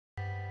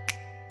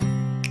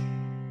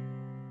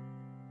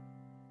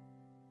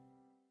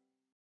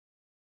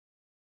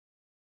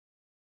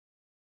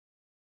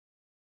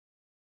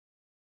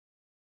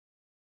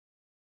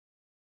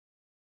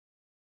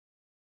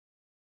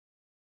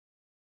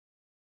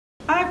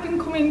I've been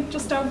coming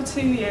just over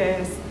 2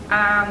 years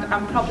and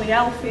I'm probably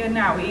healthier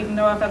now, even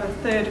though I've had a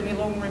third of my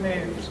lung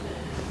removed,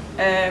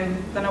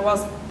 than I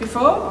was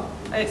before.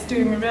 It's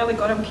doing me really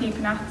good, I'm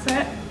keeping at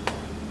it.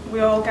 We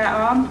all get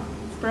on,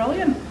 it's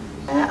brilliant.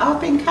 I've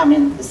been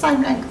coming the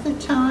same length of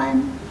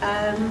time.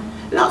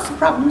 Lots of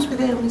problems with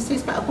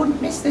illnesses, but I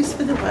wouldn't miss this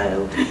for the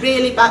world. It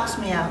really backs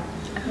me up.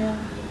 Yeah.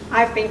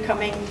 I've been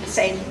coming the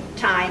same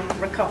time,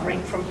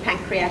 recovering from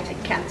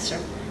pancreatic cancer,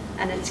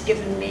 and it's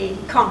given me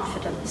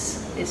confidence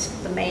is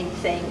the main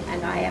thing,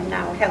 and I am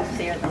now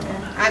healthier.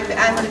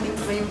 I've only been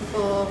coming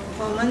for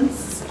 4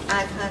 months.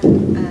 I've had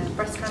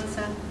breast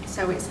cancer,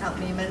 so it's helped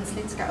me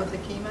immensely to get over the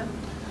chemo.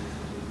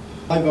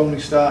 I've only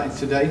started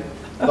today,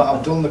 but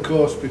I've done the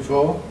course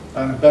before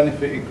and I've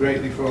benefited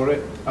greatly for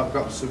it. I've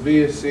got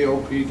severe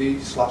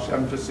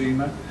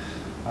COPD/emphysema.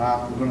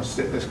 I'm going to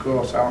stick this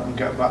course out and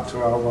get back to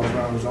how I was when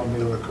I was on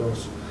the other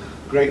course.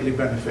 Greatly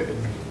benefited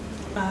me.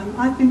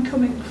 I've been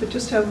coming for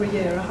just over a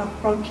year. I have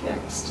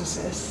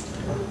bronchiectasis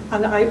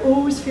and I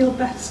always feel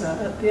better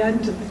at the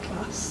end of the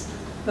class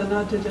than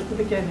I did at the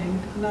beginning,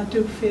 and I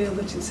do feel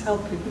that it's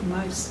helping with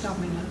my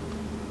stamina.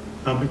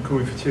 I've been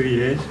coming for 2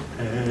 years,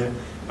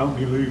 helped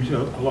me lose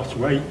a lot of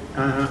weight,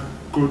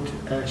 good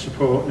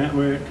support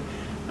network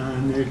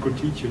and good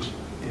teachers.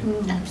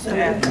 Absolutely. I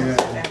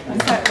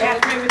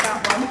agree with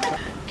that one.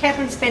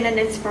 Kevin's been an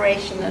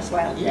inspiration as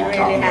well, he Yeah.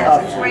 really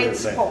has, it's great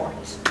support.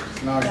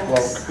 Nice Yes.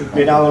 bloke. He's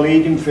been our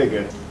leading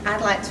figure.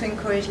 I'd like to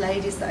encourage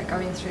ladies that are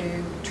going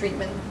through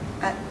treatment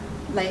at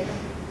labour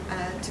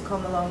to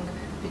come along,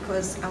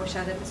 because I wish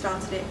I'd have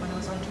started it when I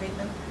was on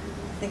treatment. I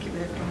think it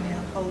would have done me a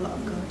whole lot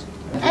of good.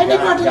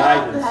 Anybody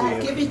out there,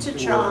 give it a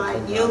try.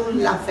 You'll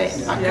love it,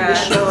 I can We're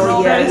assure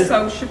all very you.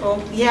 sociable.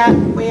 Yeah,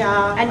 we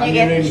are. And you And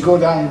get, you're in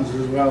good hands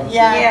as well.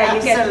 yeah, you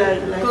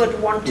absolutely. get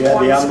good one-to-one Yeah,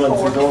 the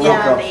ambulances support all from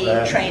across the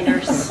there.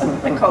 trainers,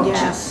 the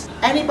coaches. Yes.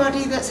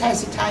 Anybody that's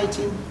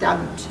hesitating,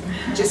 don't.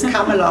 Just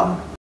come along.